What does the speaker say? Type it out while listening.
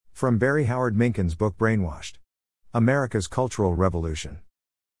From Barry Howard Minkin's book Brainwashed. America's Cultural Revolution.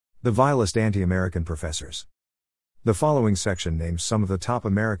 The vilest anti-American professors. The following section names some of the top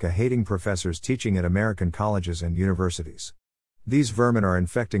America-hating professors teaching at American colleges and universities. These vermin are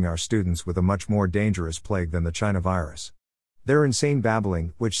infecting our students with a much more dangerous plague than the China virus. Their insane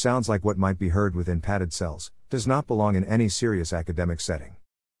babbling, which sounds like what might be heard within padded cells, does not belong in any serious academic setting.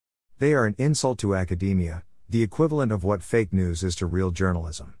 They are an insult to academia, the equivalent of what fake news is to real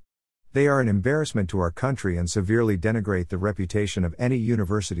journalism. They are an embarrassment to our country and severely denigrate the reputation of any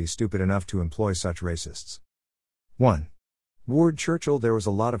university stupid enough to employ such racists. 1. Ward Churchill. There was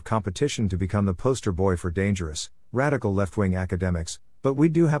a lot of competition to become the poster boy for dangerous, radical left-wing academics, but we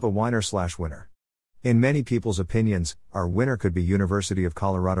do have a winner/winner. In many people's opinions, our winner could be University of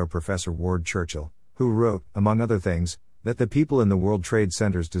Colorado professor Ward Churchill, who wrote, among other things, that the people in the World Trade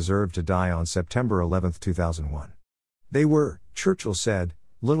Centers deserved to die on September 11, 2001. They were, Churchill said,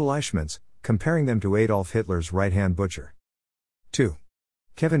 little Eichmanns, comparing them to Adolf Hitler's right-hand butcher. 2.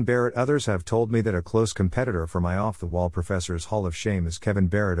 Kevin Barrett. Others have told me that a close competitor for my off-the-wall professor's Hall of Shame is Kevin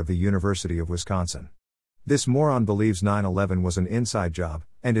Barrett of the University of Wisconsin. This moron believes 9/11 was an inside job,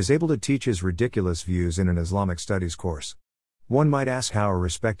 and is able to teach his ridiculous views in an Islamic studies course. One might ask how a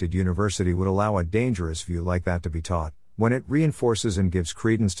respected university would allow a dangerous view like that to be taught, when it reinforces and gives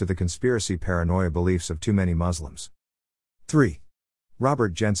credence to the conspiracy paranoia beliefs of too many Muslims. 3.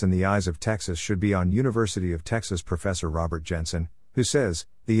 Robert Jensen. The eyes of Texas should be on University of Texas professor Robert Jensen, who says,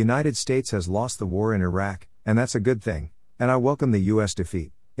 the United States has lost the war in Iraq, and that's a good thing, and I welcome the U.S.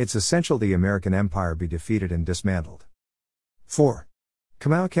 defeat. It's essential the American empire be defeated and dismantled. 4.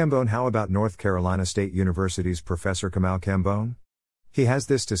 Kamau Kambone. How about North Carolina State University's Professor Kamau Kambone? He has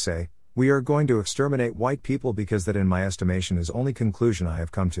this to say: we are going to exterminate white people because that in my estimation is only conclusion I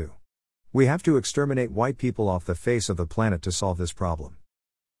have come to. We have to exterminate white people off the face of the planet to solve this problem.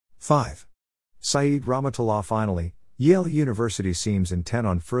 5. Saeed Rahmatullah. Finally, Yale University seems intent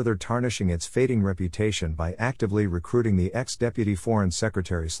on further tarnishing its fading reputation by actively recruiting the ex-deputy foreign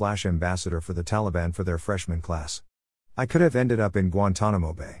secretary/ambassador for the Taliban for their freshman class. I could have ended up in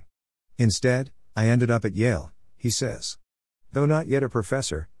Guantanamo Bay. Instead, I ended up at Yale, he says. Though not yet a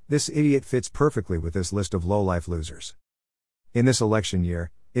professor, this idiot fits perfectly with this list of low-life losers. In this election year,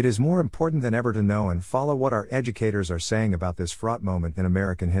 it is more important than ever to know and follow what our educators are saying about this fraught moment in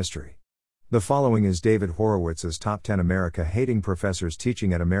American history. The following is David Horowitz's Top 10 America-Hating Professors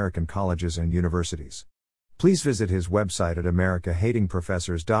Teaching at American Colleges and Universities. Please visit his website at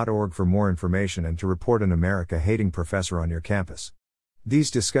americahatingprofessors.org for more information and to report an America-hating professor on your campus. These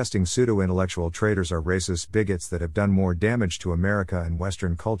disgusting pseudo-intellectual traitors are racist bigots that have done more damage to America and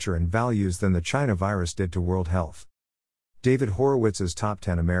Western culture and values than the China virus did to world health. David Horowitz's Top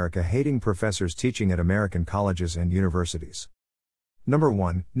 10 America-Hating Professors Teaching at American Colleges and Universities. Number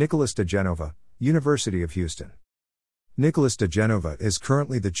 1, Nicholas DeGenova, University of Houston. Nicholas DeGenova is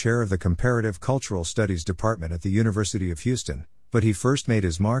currently the chair of the Comparative Cultural Studies Department at the University of Houston, but he first made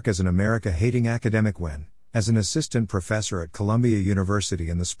his mark as an America-hating academic when, as an assistant professor at Columbia University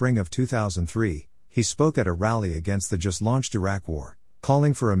in the spring of 2003, he spoke at a rally against the just-launched Iraq War,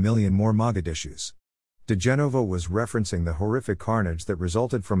 calling for 1 million more Mogadishus. DeGenova was referencing the horrific carnage that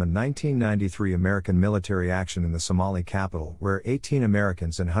resulted from a 1993 American military action in the Somali capital where 18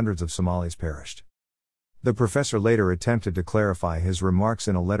 Americans and hundreds of Somalis perished. The professor later attempted to clarify his remarks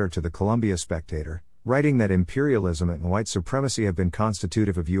in a letter to the Columbia Spectator, writing that imperialism and white supremacy have been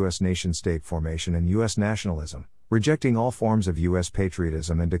constitutive of U.S. nation-state formation and U.S. nationalism, rejecting all forms of U.S.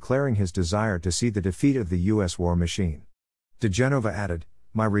 patriotism and declaring his desire to see the defeat of the U.S. war machine. DeGenova added,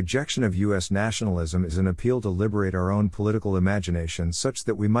 my rejection of U.S. nationalism is an appeal to liberate our own political imagination such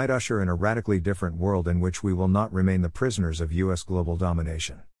that we might usher in a radically different world in which we will not remain the prisoners of U.S. global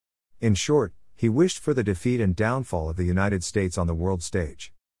domination. In short, he wished for the defeat and downfall of the United States on the world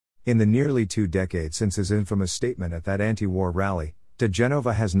stage. In the nearly 2 decades since his infamous statement at that anti-war rally,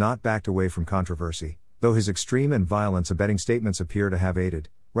 DeGenova has not backed away from controversy, though his extreme and violence-abetting statements appear to have aided,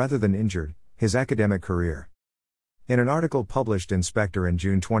 rather than injured, his academic career. In an article published in Spectre in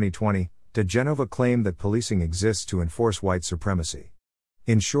June 2020, DeGenova claimed that policing exists to enforce white supremacy.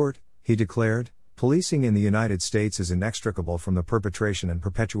 In short, he declared, policing in the United States is inextricable from the perpetration and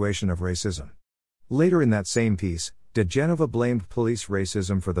perpetuation of racism. Later in that same piece, DeGenova blamed police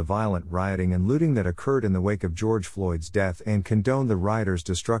racism for the violent rioting and looting that occurred in the wake of George Floyd's death and condoned the rioters'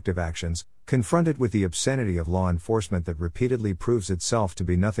 destructive actions, confronted with the obscenity of law enforcement that repeatedly proves itself to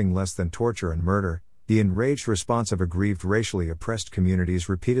be nothing less than torture and murder. The enraged response of aggrieved racially oppressed communities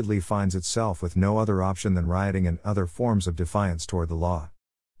repeatedly finds itself with no other option than rioting and other forms of defiance toward the law.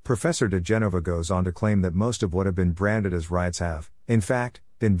 Professor DeGenova goes on to claim that most of what have been branded as riots have, in fact,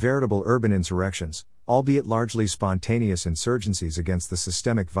 been veritable urban insurrections, albeit largely spontaneous insurgencies against the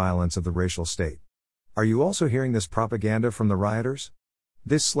systemic violence of the racial state. Are you also hearing this propaganda from the rioters?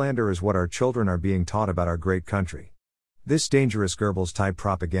 This slander is what our children are being taught about our great country. This dangerous Goebbels-type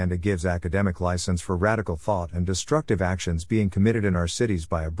propaganda gives academic license for radical thought and destructive actions being committed in our cities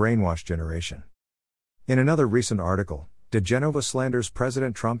by a brainwashed generation. In another recent article, diGenova slanders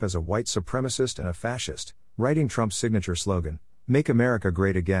President Trump as a white supremacist and a fascist, writing Trump's signature slogan, "Make America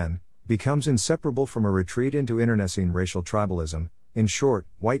Great Again," becomes inseparable from a retreat into internecine racial tribalism, in short,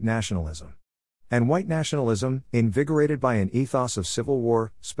 white nationalism. And white nationalism, invigorated by an ethos of civil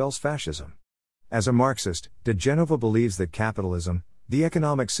war, spells fascism. As a Marxist, diGenova believes that capitalism, the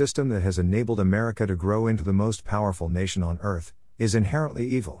economic system that has enabled America to grow into the most powerful nation on earth, is inherently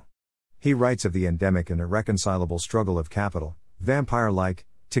evil. He writes of the endemic and irreconcilable struggle of capital, vampire-like,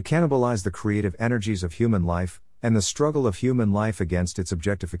 to cannibalize the creative energies of human life, and the struggle of human life against its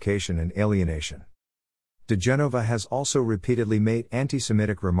objectification and alienation. diGenova has also repeatedly made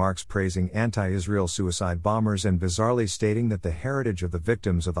anti-Semitic remarks praising anti-Israel suicide bombers and bizarrely stating that the heritage of the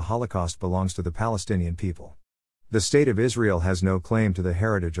victims of the Holocaust belongs to the Palestinian people. The State of Israel has no claim to the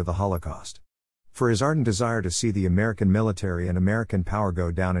heritage of the Holocaust. For his ardent desire to see the American military and American power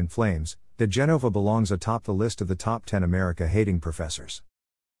go down in flames, diGenova belongs atop the list of the top 10 America-hating professors.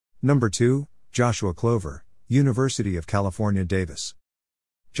 Number 2, Joshua Clover, University of California, Davis.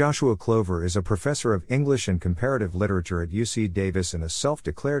 Joshua Clover is a professor of English and comparative literature at UC Davis and a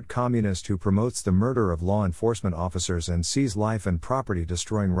self-declared communist who promotes the murder of law enforcement officers and sees life and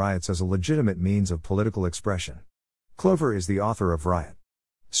property-destroying riots as a legitimate means of political expression. Clover is the author of Riot,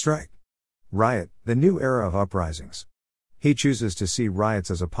 Strike, Riot, The New Era of Uprisings. He chooses to see riots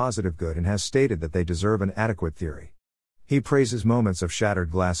as a positive good and has stated that they deserve an adequate theory. He praises moments of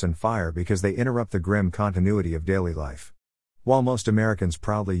shattered glass and fire because they interrupt the grim continuity of daily life. While most Americans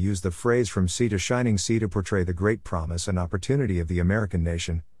proudly use the phrase "from sea to shining sea" to portray the great promise and opportunity of the American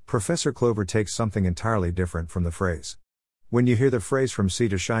nation, Professor Clover takes something entirely different from the phrase. When you hear the phrase "from sea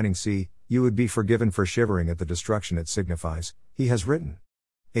to shining sea," you would be forgiven for shivering at the destruction it signifies, he has written.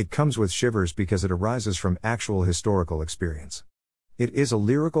 It comes with shivers because it arises from actual historical experience. It is a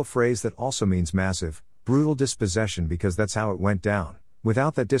lyrical phrase that also means massive, brutal dispossession because that's how it went down.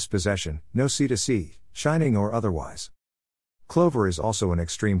 Without that dispossession, no sea to sea, shining or otherwise. Clover is also an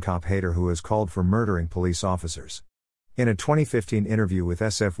extreme cop hater who has called for murdering police officers. In a 2015 interview with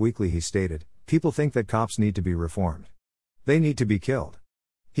SF Weekly he stated, "People think that cops need to be reformed. They need to be killed."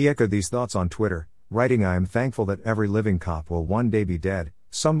 He echoed these thoughts on Twitter, writing, "I am thankful that every living cop will one day be dead,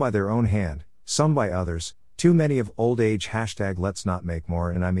 some by their own hand, some by others, too many of old age #let's not make more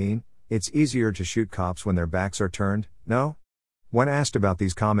and I mean, it's easier to shoot cops when their backs are turned, no?" When asked about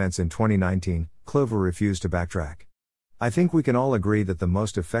these comments in 2019, Clover refused to backtrack. "I think we can all agree that the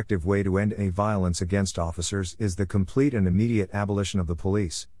most effective way to end any violence against officers is the complete and immediate abolition of the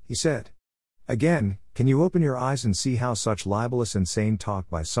police," he said. Again, can you open your eyes and see how such libelous insane talk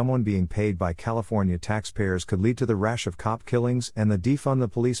by someone being paid by California taxpayers could lead to the rash of cop killings and the defund the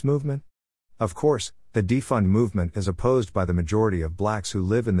police movement? Of course, the defund movement is opposed by the majority of blacks who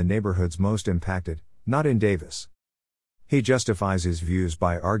live in the neighborhoods most impacted, not in Davis. He justifies his views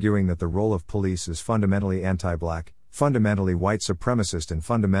by arguing that the role of police is fundamentally anti-black, fundamentally white supremacist and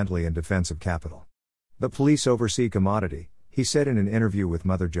fundamentally in defense of capital. "The police oversee commodity," he said in an interview with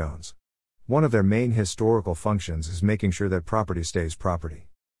Mother Jones. "One of their main historical functions is making sure that property stays property.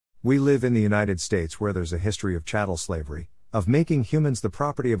 We live in the United States where there's a history of chattel slavery, of making humans the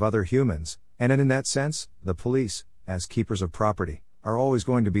property of other humans, and in that sense, the police, as keepers of property, are always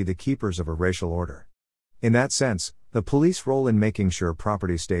going to be the keepers of a racial order. In that sense, the police role in making sure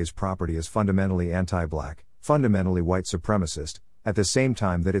property stays property is fundamentally anti-black, fundamentally white supremacist, at the same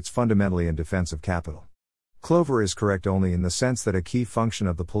time that it's fundamentally in defense of capital." Clover is correct only in the sense that a key function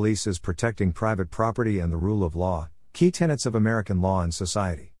of the police is protecting private property and the rule of law, key tenets of American law and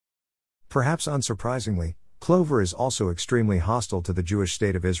society. Perhaps unsurprisingly, Clover is also extremely hostile to the Jewish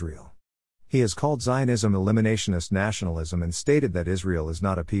state of Israel. He has called Zionism eliminationist nationalism and stated that Israel is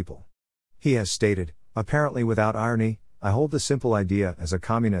not a people. He has stated, apparently without irony, "I hold the simple idea as a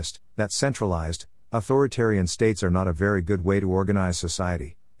communist, that centralized, authoritarian states are not a very good way to organize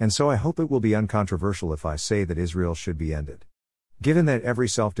society, and so I hope it will be uncontroversial if I say that Israel should be ended. Given that every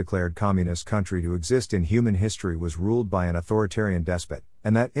self-declared communist country to exist in human history was ruled by an authoritarian despot,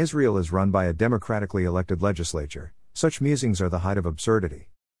 and that Israel is run by a democratically elected legislature, such musings are the height of absurdity."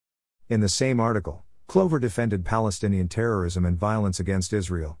 In the same article, Clover defended Palestinian terrorism and violence against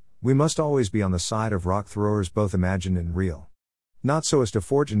Israel. "We must always be on the side of rock throwers, both imagined and real. Not so as to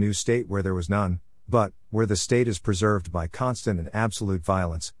forge a new state where there was none, but, where the state is preserved by constant and absolute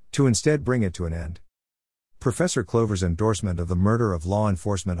violence, to instead bring it to an end. Professor Clover's endorsement of the murder of law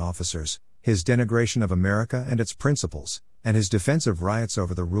enforcement officers, his denigration of America and its principles, and his defense of riots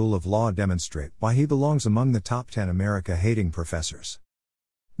over the rule of law demonstrate why he belongs among the top 10 America-hating professors.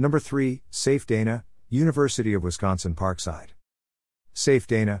 Number 3, Saif Dana, University of Wisconsin-Parkside. Saif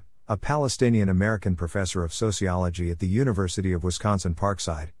Dana, a Palestinian-American professor of sociology at the University of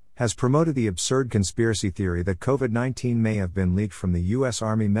Wisconsin-Parkside, has promoted the absurd conspiracy theory that COVID-19 may have been leaked from the U.S.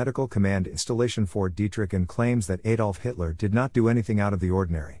 Army Medical Command installation Fort Detrick and claims that Adolf Hitler did not do anything out of the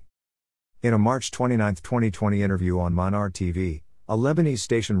ordinary. In a March 29, 2020 interview on Manar TV, a Lebanese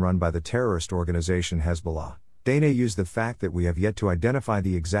station run by the terrorist organization Hezbollah, Dana used the fact that we have yet to identify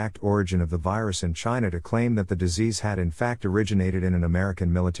the exact origin of the virus in China to claim that the disease had in fact originated in an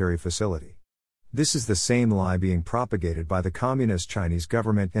American military facility. This is the same lie being propagated by the Communist Chinese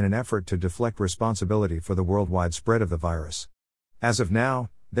government in an effort to deflect responsibility for the worldwide spread of the virus. As of now,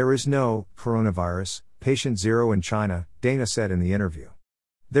 there is no coronavirus, patient zero in China, Dana said in the interview.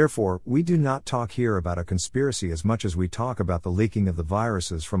 Therefore, we do not talk here about a conspiracy as much as we talk about the leaking of the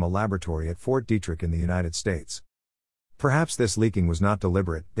viruses from a laboratory at Fort Detrick in the United States. Perhaps this leaking was not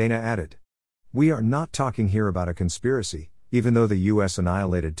deliberate, Dana added. We are not talking here about a conspiracy, even though the US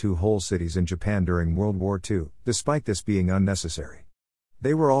annihilated 2 whole cities in Japan during World War II, despite this being unnecessary.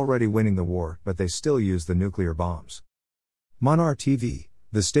 They were already winning the war, but they still used the nuclear bombs. Manar TV,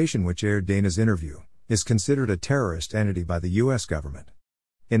 the station which aired Dana's interview, is considered a terrorist entity by the US government.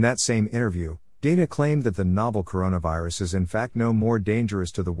 In that same interview, Dana claimed that the novel coronavirus is in fact no more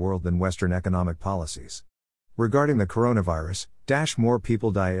dangerous to the world than Western economic policies. Regarding the coronavirus, more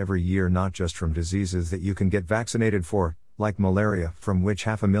people die every year not just from diseases that you can get vaccinated for, like malaria, from which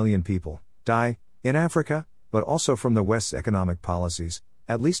 500,000 people die in Africa, but also from the West's economic policies,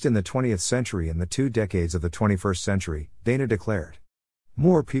 at least in the 20th century and the 2 decades of the 21st century, Dana declared.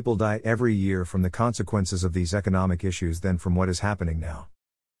 More people die every year from the consequences of these economic issues than from what is happening now.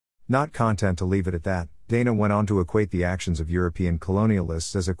 Not content to leave it at that, Dana went on to equate the actions of European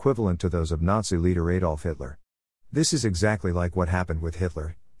colonialists as equivalent to those of Nazi leader Adolf Hitler. This is exactly like what happened with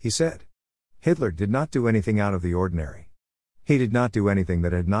Hitler, he said. Hitler did not do anything out of the ordinary. He did not do anything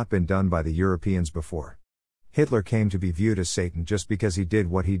that had not been done by the Europeans before. Hitler came to be viewed as Satan just because he did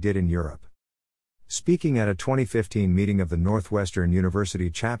what he did in Europe. Speaking at a 2015 meeting of the Northwestern University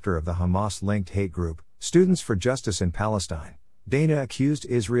chapter of the Hamas-linked hate group, Students for Justice in Palestine, Dana accused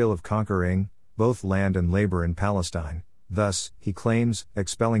Israel of conquering both land and labor in Palestine, thus, he claims,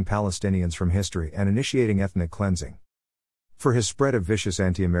 expelling Palestinians from history and initiating ethnic cleansing. For his spread of vicious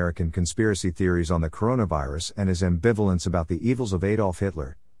anti-American conspiracy theories on the coronavirus and his ambivalence about the evils of Adolf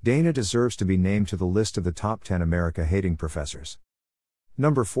Hitler, Dana deserves to be named to the list of the top 10 America-hating professors.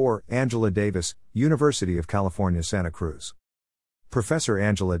 Number 4, Angela Davis, University of California, Santa Cruz. Professor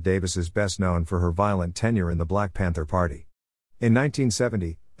Angela Davis is best known for her violent tenure in the Black Panther Party. In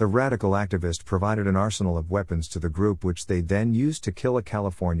 1970, the radical activist provided an arsenal of weapons to the group which they then used to kill a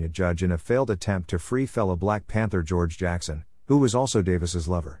California judge in a failed attempt to free fellow Black Panther George Jackson, who was also Davis's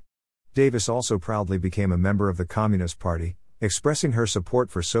lover. Davis also proudly became a member of the Communist Party, expressing her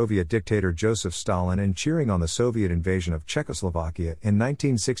support for Soviet dictator Joseph Stalin and cheering on the Soviet invasion of Czechoslovakia in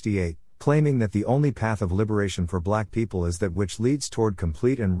 1968, claiming that the only path of liberation for black people is that which leads toward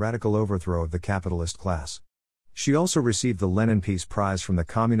complete and radical overthrow of the capitalist class. She also received the Lenin Peace Prize from the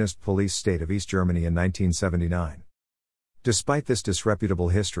Communist Police State of East Germany in 1979. Despite this disreputable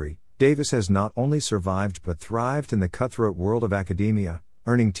history, Davis has not only survived but thrived in the cutthroat world of academia,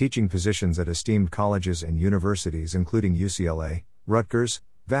 earning teaching positions at esteemed colleges and universities including UCLA, Rutgers,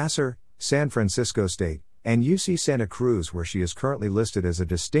 Vassar, San Francisco State, and UC Santa Cruz, where she is currently listed as a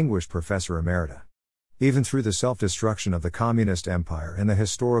distinguished professor emerita. Even through the self-destruction of the communist empire and the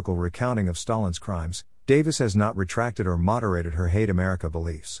historical recounting of Stalin's crimes, Davis has not retracted or moderated her hate America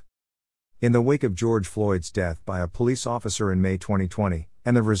beliefs. In the wake of George Floyd's death by a police officer in May 2020,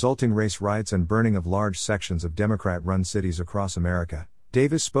 and the resulting race riots and burning of large sections of Democrat-run cities across America,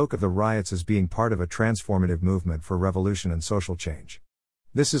 Davis spoke of the riots as being part of a transformative movement for revolution and social change.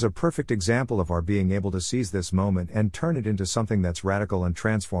 This is a perfect example of our being able to seize this moment and turn it into something that's radical and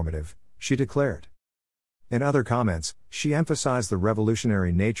transformative, she declared. In other comments, she emphasized the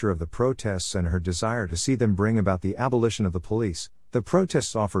revolutionary nature of the protests and her desire to see them bring about the abolition of the police. The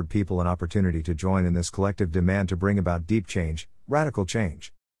protests offered people an opportunity to join in this collective demand to bring about deep change, radical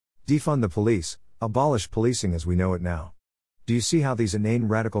change. Defund the police, abolish policing as we know it now. Do you see how these inane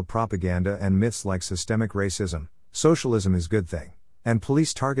radical propaganda and myths like systemic racism, socialism is good thing, and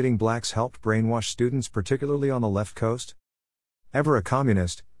police targeting blacks helped brainwash students particularly on the left coast? Ever a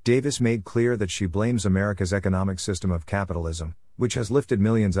communist, Davis made clear that she blames America's economic system of capitalism, which has lifted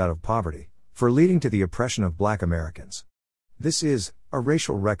millions out of poverty, for leading to the oppression of Black Americans. This is a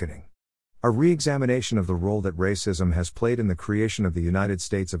racial reckoning. A re-examination of the role that racism has played in the creation of the United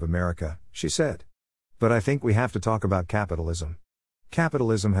States of America, she said. But I think we have to talk about capitalism.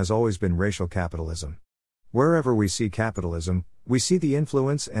 Capitalism has always been racial capitalism. Wherever we see capitalism, we see the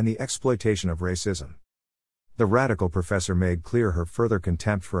influence and the exploitation of racism. The radical professor made clear her further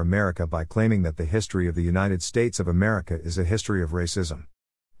contempt for America by claiming that the history of the United States of America is a history of racism.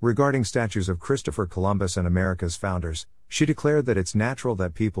 Regarding statues of Christopher Columbus and America's founders, she declared that it's natural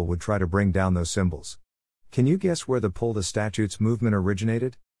that people would try to bring down those symbols. Can you guess where the Pull the Statutes movement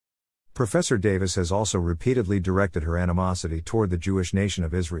originated? Professor Davis has also repeatedly directed her animosity toward the Jewish nation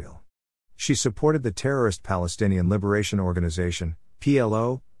of Israel. She supported the terrorist Palestinian Liberation Organization,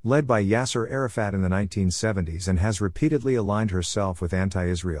 PLO, led by Yasser Arafat in the 1970s, and has repeatedly aligned herself with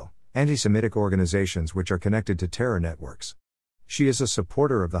anti-Israel, anti-Semitic organizations which are connected to terror networks. She is a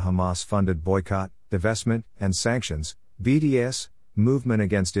supporter of the Hamas-funded boycott, divestment, and sanctions, BDS, movement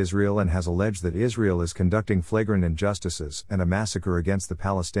against Israel, and has alleged that Israel is conducting flagrant injustices and a massacre against the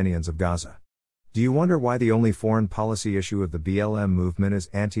Palestinians of Gaza. Do you wonder why the only foreign policy issue of the BLM movement is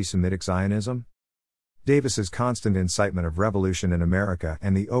anti-Semitic Zionism? Davis's constant incitement of revolution in America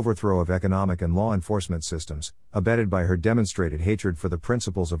and the overthrow of economic and law enforcement systems, abetted by her demonstrated hatred for the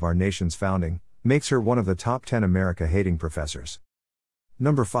principles of our nation's founding, makes her one of the top 10 America-hating professors.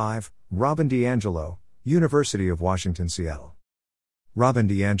 Number 5, Robin DiAngelo, University of Washington, Seattle. Robin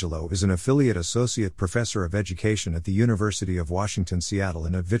DiAngelo is an affiliate associate professor of education at the University of Washington, Seattle,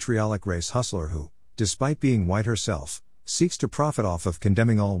 and a vitriolic race hustler who, despite being white herself, seeks to profit off of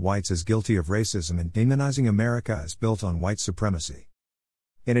condemning all whites as guilty of racism and demonizing America as built on white supremacy.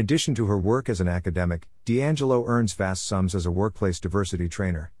 In addition to her work as an academic, DiAngelo earns vast sums as a workplace diversity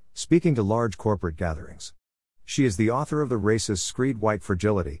trainer, speaking to large corporate gatherings. She is the author of the racist screed White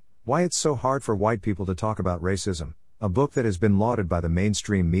Fragility, Why It's So Hard for White People to Talk About Racism, a book that has been lauded by the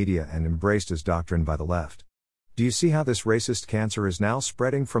mainstream media and embraced as doctrine by the left. Do you see how this racist cancer is now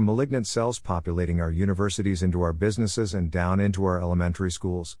spreading from malignant cells populating our universities into our businesses and down into our elementary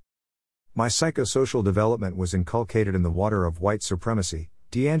schools? My psychosocial development was inculcated in the water of white supremacy,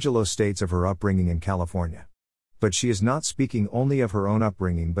 DiAngelo states of her upbringing in California. But she is not speaking only of her own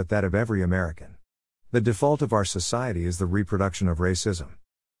upbringing but that of every American. The default of our society is the reproduction of racism.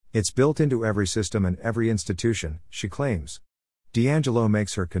 It's built into every system and every institution, she claims. DiAngelo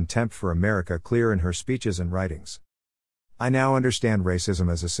makes her contempt for America clear in her speeches and writings. I now understand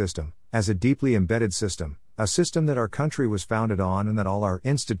racism as a system, as a deeply embedded system, a system that our country was founded on and that all our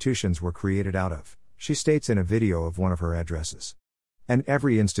institutions were created out of, she states in a video of one of her addresses. And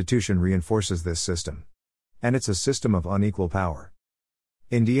every institution reinforces this system. And it's a system of unequal power.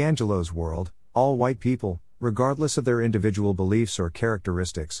 In DiAngelo's world, all white people, regardless of their individual beliefs or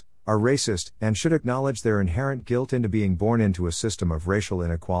characteristics, are racist and should acknowledge their inherent guilt into being born into a system of racial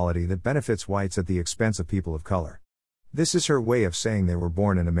inequality that benefits whites at the expense of people of color. This is her way of saying they were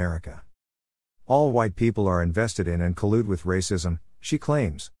born in America. All white people are invested in and collude with racism, she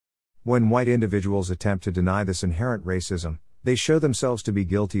claims. When white individuals attempt to deny this inherent racism, they show themselves to be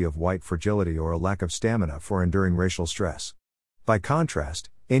guilty of white fragility or a lack of stamina for enduring racial stress. By contrast,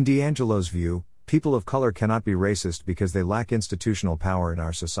 in DiAngelo's view, people of color cannot be racist because they lack institutional power in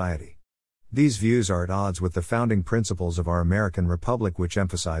our society. These views are at odds with the founding principles of our American Republic, which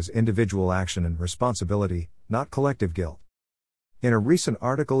emphasize individual action and responsibility, not collective guilt. In a recent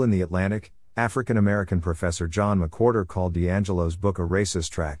article in The Atlantic, African-American professor John McWhorter called DiAngelo's book a racist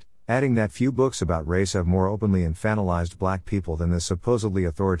tract, adding that few books about race have more openly infantilized black people than this supposedly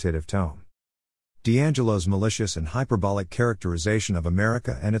authoritative tome. DiAngelo's malicious and hyperbolic characterization of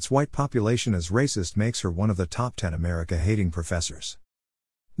America and its white population as racist makes her one of the top 10 America-hating professors.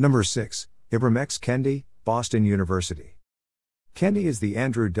 Number 6, Ibram X. Kendi, Boston University. Kendi is the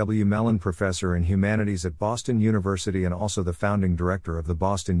Andrew W. Mellon Professor in Humanities at Boston University and also the founding director of the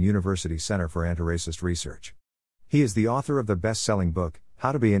Boston University Center for Anti-Racist Research. He is the author of the best-selling book,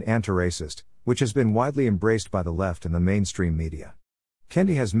 How to Be an Anti-Racist, which has been widely embraced by the left and the mainstream media.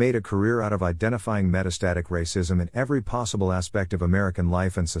 Kendi has made a career out of identifying metastatic racism in every possible aspect of American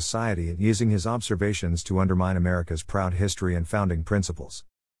life and society and using his observations to undermine America's proud history and founding principles.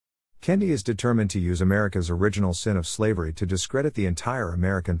 Kendi is determined to use America's original sin of slavery to discredit the entire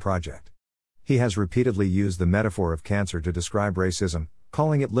American project. He has repeatedly used the metaphor of cancer to describe racism,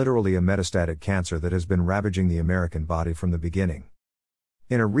 calling it literally a metastatic cancer that has been ravaging the American body from the beginning.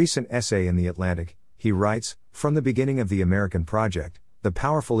 In a recent essay in The Atlantic, he writes, "From the beginning of the American project, the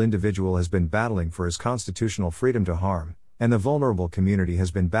powerful individual has been battling for his constitutional freedom to harm, and the vulnerable community has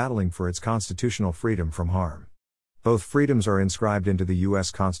been battling for its constitutional freedom from harm. Both freedoms are inscribed into the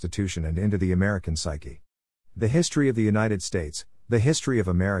U.S. Constitution and into the American psyche. The history of the United States, the history of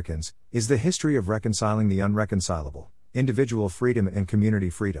Americans, is the history of reconciling the unreconcilable, individual freedom and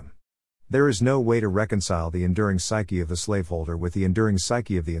community freedom. There is no way to reconcile the enduring psyche of the slaveholder with the enduring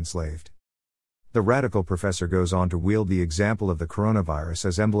psyche of the enslaved. The radical professor goes on to wield the example of the coronavirus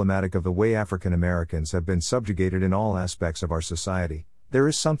as emblematic of the way African Americans have been subjugated in all aspects of our society. There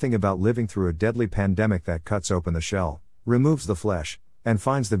is something about living through a deadly pandemic that cuts open the shell, removes the flesh, and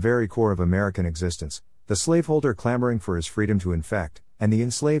finds the very core of American existence, the slaveholder clamoring for his freedom to infect, and the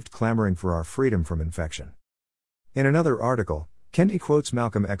enslaved clamoring for our freedom from infection. In another article, Kendi quotes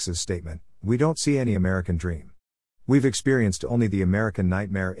Malcolm X's statement, "We don't see any American dream. We've experienced only the American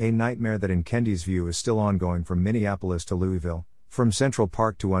nightmare," a nightmare that in Kendi's view is still ongoing from Minneapolis to Louisville, from Central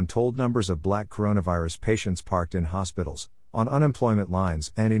Park to untold numbers of black coronavirus patients parked in hospitals, on unemployment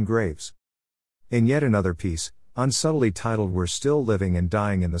lines, and in graves. In yet another piece, unsubtly titled "We're Still Living and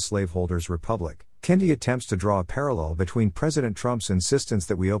Dying in the Slaveholders' Republic," Kendi attempts to draw a parallel between President Trump's insistence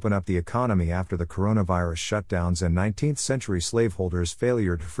that we open up the economy after the coronavirus shutdowns and 19th century slaveholders'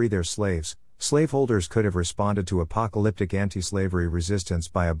 failure to free their slaves. Slaveholders could have responded to apocalyptic anti-slavery resistance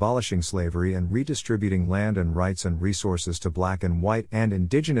by abolishing slavery and redistributing land and rights and resources to black and white and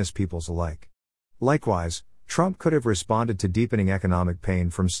indigenous peoples alike. Likewise, Trump could have responded to deepening economic pain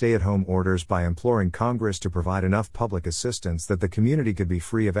from stay-at-home orders by imploring Congress to provide enough public assistance that the community could be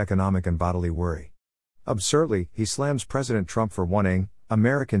free of economic and bodily worry. Absurdly, he slams President Trump for wanting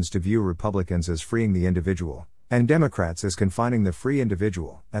Americans to view Republicans as freeing the individual, and Democrats as confining the free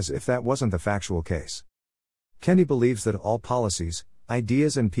individual, as if that wasn't the factual case. Kendi believes that all policies,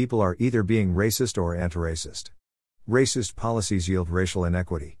 ideas and people are either being racist or anti-racist. Racist policies yield racial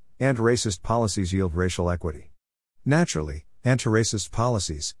inequity, anti-racist policies yield racial equity. Naturally, anti-racist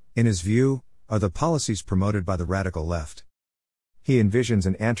policies, in his view, are the policies promoted by the radical left. He envisions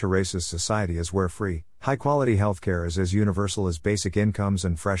an anti-racist society as where free, high-quality healthcare is as universal as basic incomes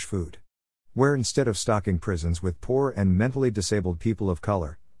and fresh food. Where instead of stocking prisons with poor and mentally disabled people of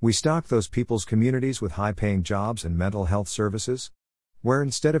color, we stock those people's communities with high-paying jobs and mental health services. Where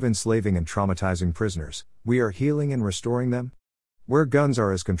instead of enslaving and traumatizing prisoners, we are healing and restoring them. Where guns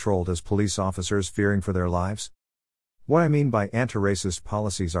are as controlled as police officers fearing for their lives. What I mean by anti-racist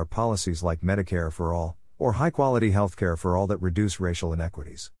policies are policies like Medicare for all, or high-quality healthcare for all that reduce racial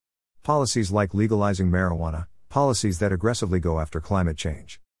inequities. Policies like legalizing marijuana, policies that aggressively go after climate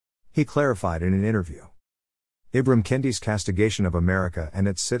change. He clarified in an interview. Ibram Kendi's castigation of America and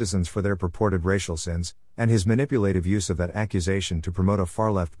its citizens for their purported racial sins, and his manipulative use of that accusation to promote a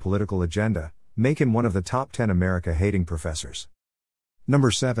far-left political agenda, make him one of the top 10 America-hating professors.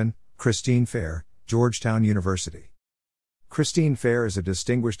 Number 7, Christine Fair, Georgetown University. Christine Fair is a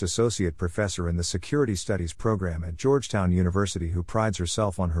distinguished associate professor in the Security Studies program at Georgetown University who prides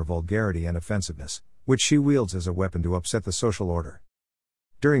herself on her vulgarity and offensiveness, which she wields as a weapon to upset the social order.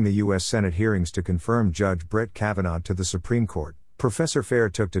 During the U.S. Senate hearings to confirm Judge Brett Kavanaugh to the Supreme Court, Professor Fair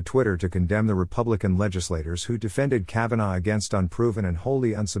took to Twitter to condemn the Republican legislators who defended Kavanaugh against unproven and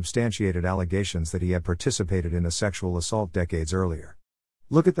wholly unsubstantiated allegations that he had participated in a sexual assault decades earlier.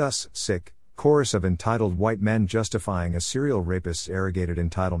 "Look at us, sick," chorus of entitled white men justifying a serial rapist's arrogated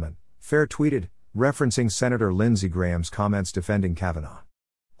entitlement, Fair tweeted, referencing Senator Lindsey Graham's comments defending Kavanaugh.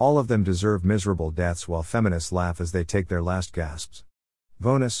 "All of them deserve miserable deaths while feminists laugh as they take their last gasps.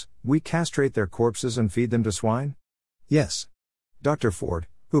 Bonus, we castrate their corpses and feed them to swine? Yes. Dr. Ford,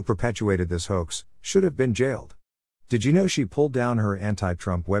 who perpetuated this hoax, should have been jailed. Did you know she pulled down her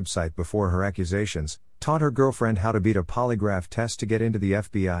anti-Trump website before her accusations, taught her girlfriend how to beat a polygraph test to get into the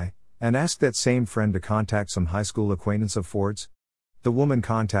FBI, and asked that same friend to contact some high school acquaintance of Ford's? The woman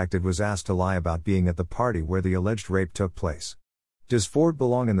contacted was asked to lie about being at the party where the alleged rape took place. Does Ford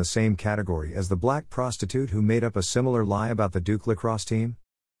belong in the same category as the black prostitute who made up a similar lie about the Duke lacrosse team?"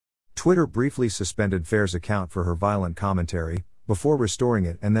 Twitter briefly suspended Fair's account for her violent commentary, before restoring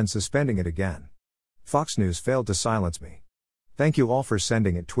it and then suspending it again. Fox News failed to silence me. Thank you all for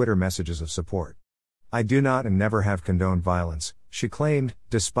sending it Twitter messages of support. I do not and never have condoned violence, she claimed,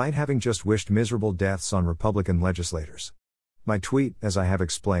 despite having just wished miserable deaths on Republican legislators. My tweet, as I have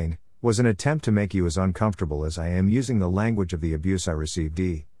explained, was an attempt to make you as uncomfortable as I am using the language of the abuse I received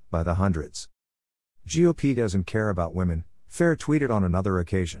by the hundreds. GOP doesn't care about women, Fair tweeted on another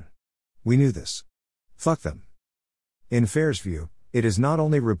occasion. We knew this. Fuck them. In Fair's view, it is not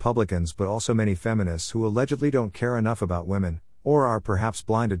only Republicans but also many feminists who allegedly don't care enough about women, or are perhaps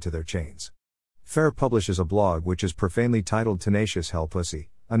blinded to their chains. Fair publishes a blog which is profanely titled Tenacious Hell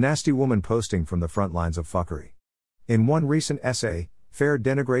Pussy, a nasty woman posting from the front lines of fuckery. In one recent essay, Fair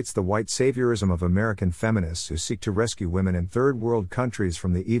denigrates the white saviorism of American feminists who seek to rescue women in third world countries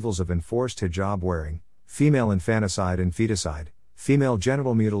from the evils of enforced hijab wearing, female infanticide and feticide, female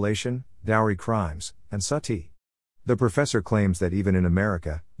genital mutilation, dowry crimes, and sati. The professor claims that even in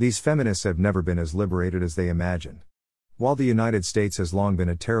America, these feminists have never been as liberated as they imagined. While the United States has long been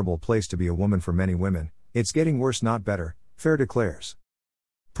a terrible place to be a woman for many women, it's getting worse, not better, Fair declares.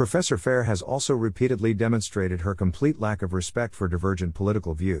 Professor Fair has also repeatedly demonstrated her complete lack of respect for divergent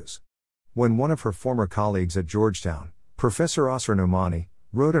political views. When one of her former colleagues at Georgetown, Professor Asra Nomani,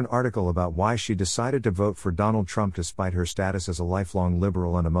 wrote an article about why she decided to vote for Donald Trump despite her status as a lifelong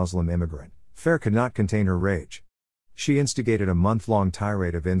liberal and a Muslim immigrant, Fair could not contain her rage. She instigated a month-long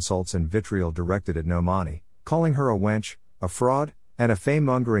tirade of insults and vitriol directed at Nomani, calling her a wench, a fraud, and a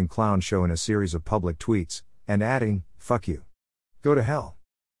fame-mongering clown show in a series of public tweets, and adding, "Fuck you. Go to hell."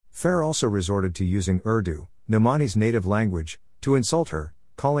 Fair also resorted to using Urdu, Nomani's native language, to insult her,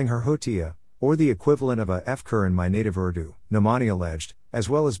 calling her Hotia, or the equivalent of a Fkur in my native Urdu, Nomani alleged, as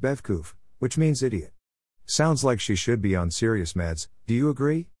well as Bevkuf, which means idiot. Sounds like she should be on serious meds, do you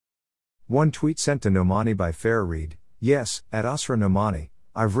agree? One tweet sent to Nomani by Fair read, "Yes, at Asra Nomani,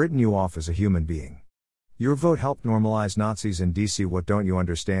 I've written you off as a human being. Your vote helped normalize Nazis in DC. What don't you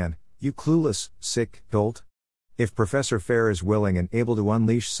understand, you clueless, sick dolt?" If Professor Fair is willing and able to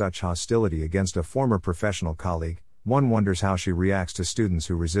unleash such hostility against a former professional colleague, one wonders how she reacts to students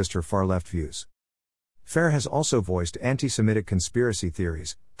who resist her far-left views. Fair has also voiced anti-Semitic conspiracy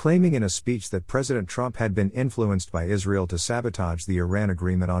theories, claiming in a speech that President Trump had been influenced by Israel to sabotage the Iran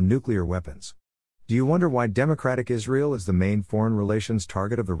agreement on nuclear weapons. Do you wonder why democratic Israel is the main foreign relations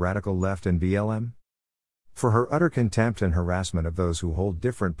target of the radical left and BLM? For her utter contempt and harassment of those who hold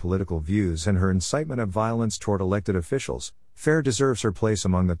different political views and her incitement of violence toward elected officials, Fair deserves her place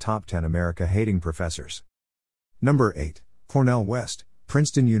among the top 10 America-hating professors. Number 8. Cornel West,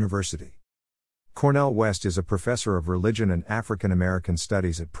 Princeton University. Cornel West is a professor of religion and African American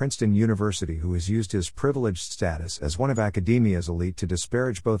studies at Princeton University who has used his privileged status as one of academia's elite to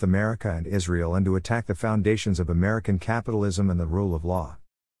disparage both America and Israel and to attack the foundations of American capitalism and the rule of law.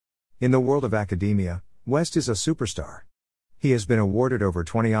 In the world of academia, West is a superstar. He has been awarded over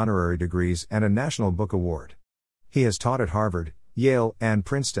 20 honorary degrees and a National Book Award. He has taught at Harvard, Yale, and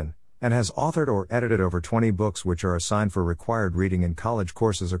Princeton, and has authored or edited over 20 books which are assigned for required reading in college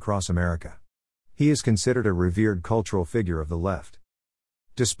courses across America. He is considered a revered cultural figure of the left.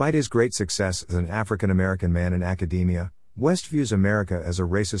 Despite his great success as an African American man in academia, West views America as a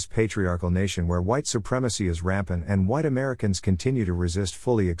racist patriarchal nation where white supremacy is rampant and white Americans continue to resist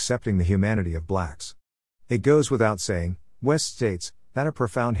fully accepting the humanity of blacks. It goes without saying, West states, that a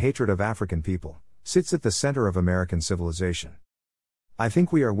profound hatred of African people sits at the center of American civilization. "I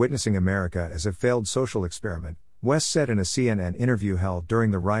think we are witnessing America as a failed social experiment," West said in a CNN interview held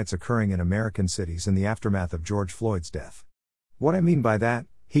during the riots occurring in American cities in the aftermath of George Floyd's death. "What I mean by that,"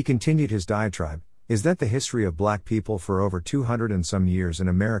 he continued his diatribe, "is that the history of black people for over 200 and some years in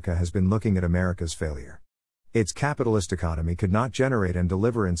America has been looking at America's failure. Its capitalist economy could not generate and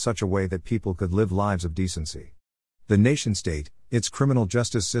deliver in such a way that people could live lives of decency. The nation-state, its criminal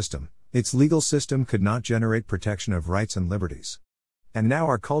justice system, its legal system could not generate protection of rights and liberties. And now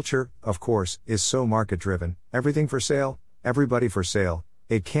our culture, of course, is so market-driven, everything for sale, everybody for sale,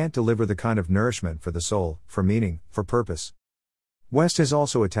 it can't deliver the kind of nourishment for the soul, for meaning, for purpose." West has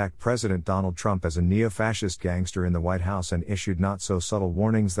also attacked President Donald Trump as a neo-fascist gangster in the White House and issued not-so-subtle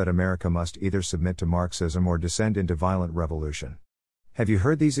warnings that America must either submit to Marxism or descend into violent revolution. Have you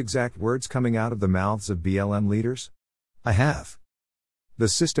heard these exact words coming out of the mouths of BLM leaders? I have. "The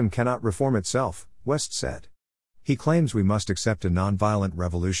system cannot reform itself," West said. He claims we must accept a non-violent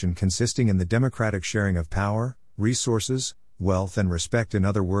revolution consisting in the democratic sharing of power, resources, wealth and respect, in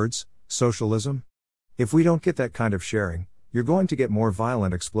other words, socialism. "If we don't get that kind of sharing, you're going to get more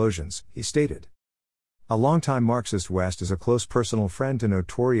violent explosions," he stated. A longtime Marxist, West is a close personal friend to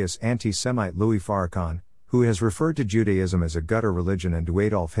notorious anti-Semite Louis Farrakhan, who has referred to Judaism as a gutter religion and to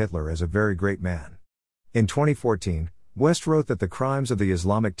Adolf Hitler as a very great man. In 2014, West wrote that the crimes of the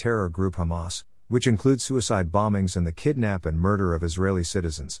Islamic terror group Hamas, which include suicide bombings and the kidnap and murder of Israeli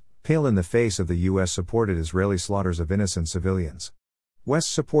citizens, pale in the face of the US-supported Israeli slaughters of innocent civilians.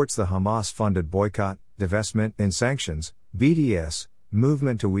 West supports the Hamas-funded boycott, divestment, and sanctions (BDS)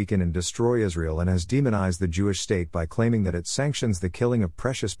 movement to weaken and destroy Israel and has demonized the Jewish state by claiming that it sanctions the killing of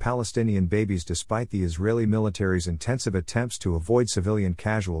precious Palestinian babies despite the Israeli military's intensive attempts to avoid civilian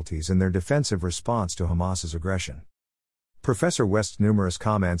casualties in their defensive response to Hamas's aggression. Professor West's numerous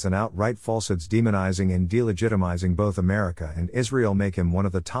comments and outright falsehoods demonizing and delegitimizing both America and Israel make him one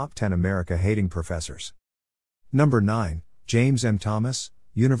of the top 10 America-hating professors. Number 9, James M. Thomas,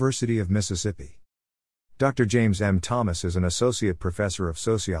 University of Mississippi. Dr. James M. Thomas is an associate professor of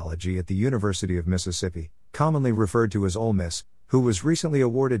sociology at the University of Mississippi, commonly referred to as Ole Miss, who was recently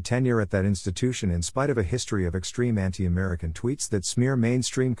awarded tenure at that institution in spite of a history of extreme anti-American tweets that smear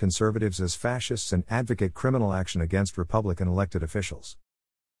mainstream conservatives as fascists and advocate criminal action against Republican elected officials.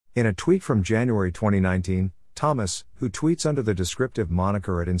 In a tweet from January 2019, Thomas, who tweets under the descriptive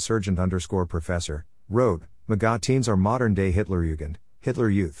moniker @insurgent_professor, wrote, "MAGA teens are modern-day Hitlerjugend, Hitler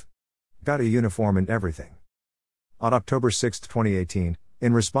Youth. Got a uniform and everything." On October 6, 2018,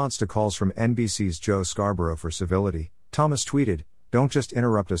 in response to calls from NBC's Joe Scarborough for civility, Thomas tweeted, "Don't just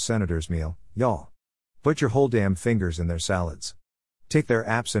interrupt a senator's meal, y'all. Put your whole damn fingers in their salads. Take their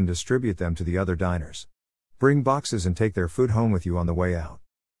apps and distribute them to the other diners. Bring boxes and take their food home with you on the way out.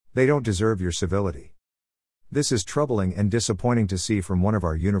 They don't deserve your civility." "This is troubling and disappointing to see from one of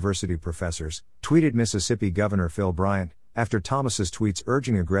our university professors," tweeted Mississippi Governor Phil Bryant, after Thomas's tweets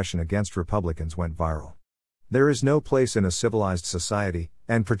urging aggression against Republicans went viral. "There is no place in a civilized society,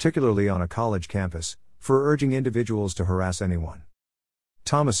 and particularly on a college campus, for urging individuals to harass anyone."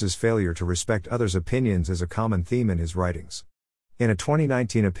 Thomas's failure to respect others' opinions is a common theme in his writings. In a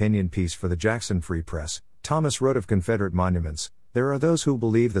 2019 opinion piece for the Jackson Free Press, Thomas wrote of Confederate monuments, "There are those who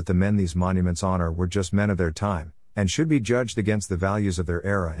believe that the men these monuments honor were just men of their time, and should be judged against the values of their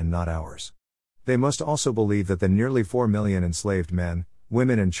era and not ours. They must also believe that the nearly 4 million enslaved men,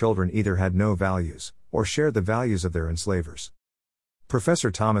 women and children either had no values, or shared the values of their enslavers."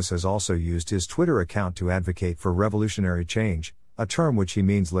 Professor Thomas has also used his Twitter account to advocate for revolutionary change, a term which he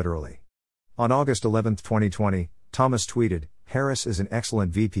means literally. On August 11, 2020, Thomas tweeted, "Harris is an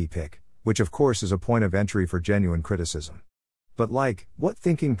excellent VP pick," which of course is a point of entry for genuine criticism. But what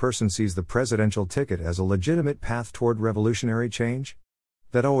thinking person sees the presidential ticket as a legitimate path toward revolutionary change?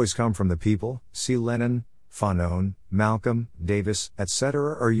 That always come from the people, see Lenin, Fanon, Malcolm, Davis,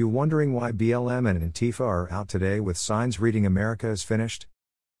 etc. Are you wondering why BLM and Antifa are out today with signs reading "America is finished"?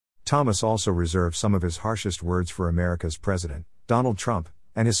 Thomas also reserved some of his harshest words for America's president, Donald Trump,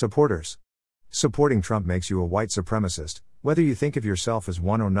 and his supporters. "Supporting Trump makes you a white supremacist, whether you think of yourself as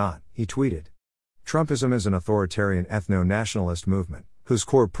one or not," he tweeted. Trumpism is an authoritarian ethno-nationalist movement, whose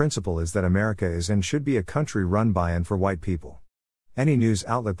core principle is that America is and should be a country run by and for white people. Any news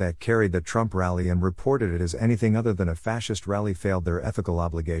outlet that carried the Trump rally and reported it as anything other than a fascist rally failed their ethical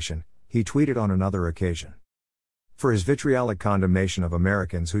obligation, he tweeted on another occasion. For his vitriolic condemnation of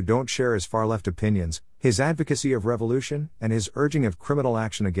Americans who don't share his far-left opinions, his advocacy of revolution, and his urging of criminal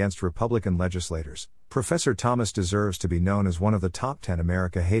action against Republican legislators, Professor Thomas deserves to be known as one of the top 10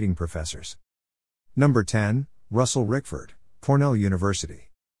 America-hating professors. Number 10, Russell Rickford, Cornell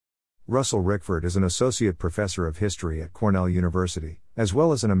University. Russell Rickford is an associate professor of history at Cornell University, as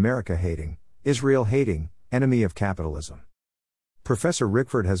well as an America-hating, Israel-hating, enemy of capitalism. Professor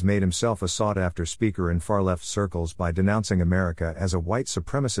Rickford has made himself a sought-after speaker in far-left circles by denouncing America as a white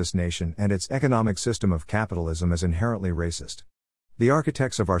supremacist nation and its economic system of capitalism as inherently racist. "The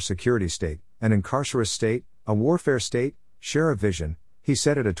architects of our security state, an incarcerous state, a warfare state, share a vision," he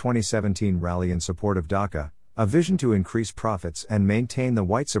said at a 2017 rally in support of DACA, "a vision to increase profits and maintain the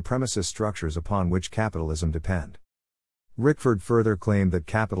white supremacist structures upon which capitalism depend." Rickford further claimed that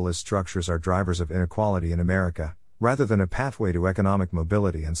capitalist structures are drivers of inequality in America, rather than a pathway to economic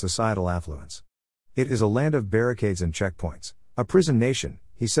mobility and societal affluence. "It is a land of barricades and checkpoints, a prison nation,"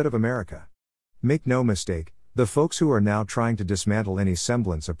 he said of America. "Make no mistake, the folks who are now trying to dismantle any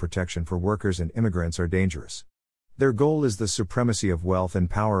semblance of protection for workers and immigrants are dangerous. Their goal is the supremacy of wealth and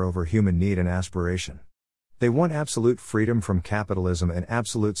power over human need and aspiration. They want absolute freedom from capitalism and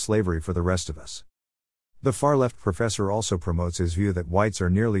absolute slavery for the rest of us." The far-left professor also promotes his view that whites are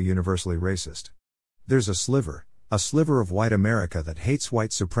nearly universally racist. "There's a sliver of white America that hates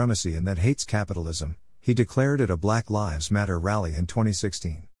white supremacy and that hates capitalism," he declared at a Black Lives Matter rally in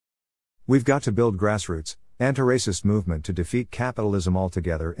 2016. "We've got to build grassroots, anti-racist movement to defeat capitalism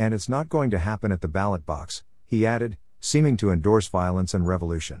altogether, and it's not going to happen at the ballot box," he added, seeming to endorse violence and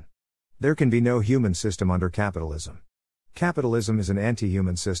revolution. "There can be no human system under capitalism. Capitalism is an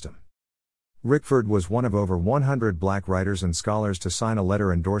anti-human system." Rickford was one of over 100 black writers and scholars to sign a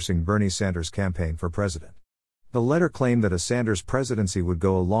letter endorsing Bernie Sanders' campaign for president. The letter claimed that a Sanders presidency would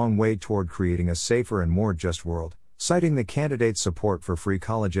go a long way toward creating a safer and more just world, citing the candidate's support for free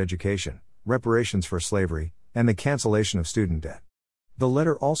college education, reparations for slavery, and the cancellation of student debt. The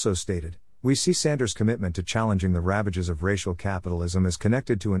letter also stated, "We see Sanders' commitment to challenging the ravages of racial capitalism as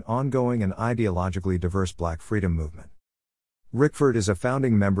connected to an ongoing and ideologically diverse black freedom movement." Rickford is a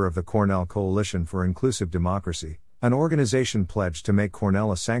founding member of the Cornell Coalition for Inclusive Democracy, an organization pledged to make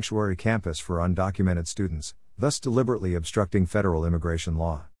Cornell a sanctuary campus for undocumented students, thus deliberately obstructing federal immigration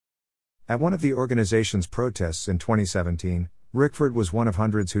law. At one of the organization's protests in 2017, Rickford was one of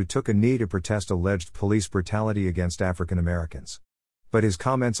hundreds who took a knee to protest alleged police brutality against African Americans. But his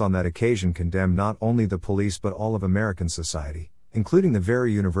comments on that occasion condemned not only the police but all of American society, including the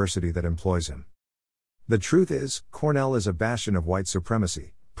very university that employs him. The truth is, Cornell is a bastion of white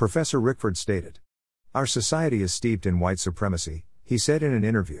supremacy, Professor Rickford stated. Our society is steeped in white supremacy, he said in an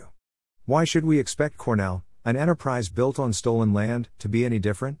interview. Why should we expect Cornell, an enterprise built on stolen land, to be any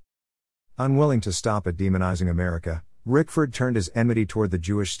different? Unwilling to stop at demonizing America, Rickford turned his enmity toward the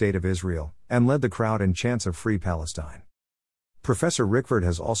Jewish state of Israel, and led the crowd in chants of Free Palestine. Professor Rickford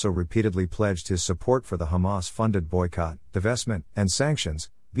has also repeatedly pledged his support for the Hamas-funded boycott, divestment, and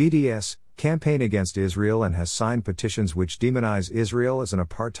sanctions, BDS, campaign against Israel and has signed petitions which demonize Israel as an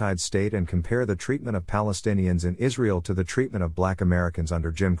apartheid state and compare the treatment of Palestinians in Israel to the treatment of black Americans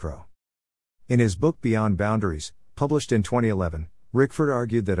under Jim Crow. In his book Beyond Boundaries, published in 2011, Rickford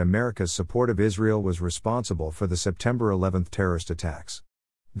argued that America's support of Israel was responsible for the September 11 terrorist attacks.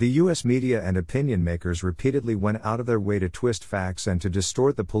 The U.S. media and opinion makers repeatedly went out of their way to twist facts and to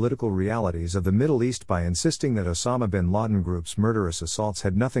distort the political realities of the Middle East by insisting that Osama bin Laden Group's murderous assaults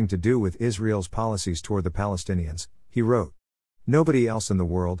had nothing to do with Israel's policies toward the Palestinians, he wrote. Nobody else in the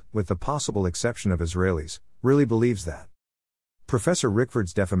world, with the possible exception of Israelis, really believes that. Professor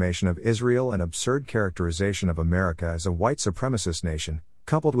Rickford's defamation of Israel and absurd characterization of America as a white supremacist nation,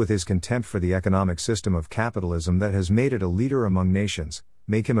 coupled with his contempt for the economic system of capitalism that has made it a leader among nations,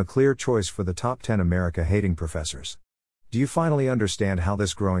 make him a clear choice for the top 10 America-hating professors. Do you finally understand how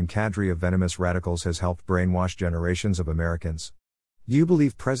this growing cadre of venomous radicals has helped brainwash generations of Americans? Do you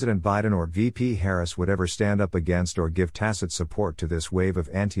believe President Biden or VP Harris would ever stand up against or give tacit support to this wave of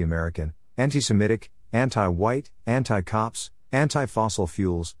anti-American, anti-Semitic, anti-white, anti-cops, anti-fossil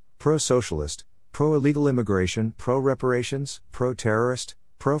fuels, pro-socialist, pro-illegal immigration, pro-reparations, pro-terrorist,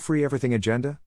 pro-free everything agenda?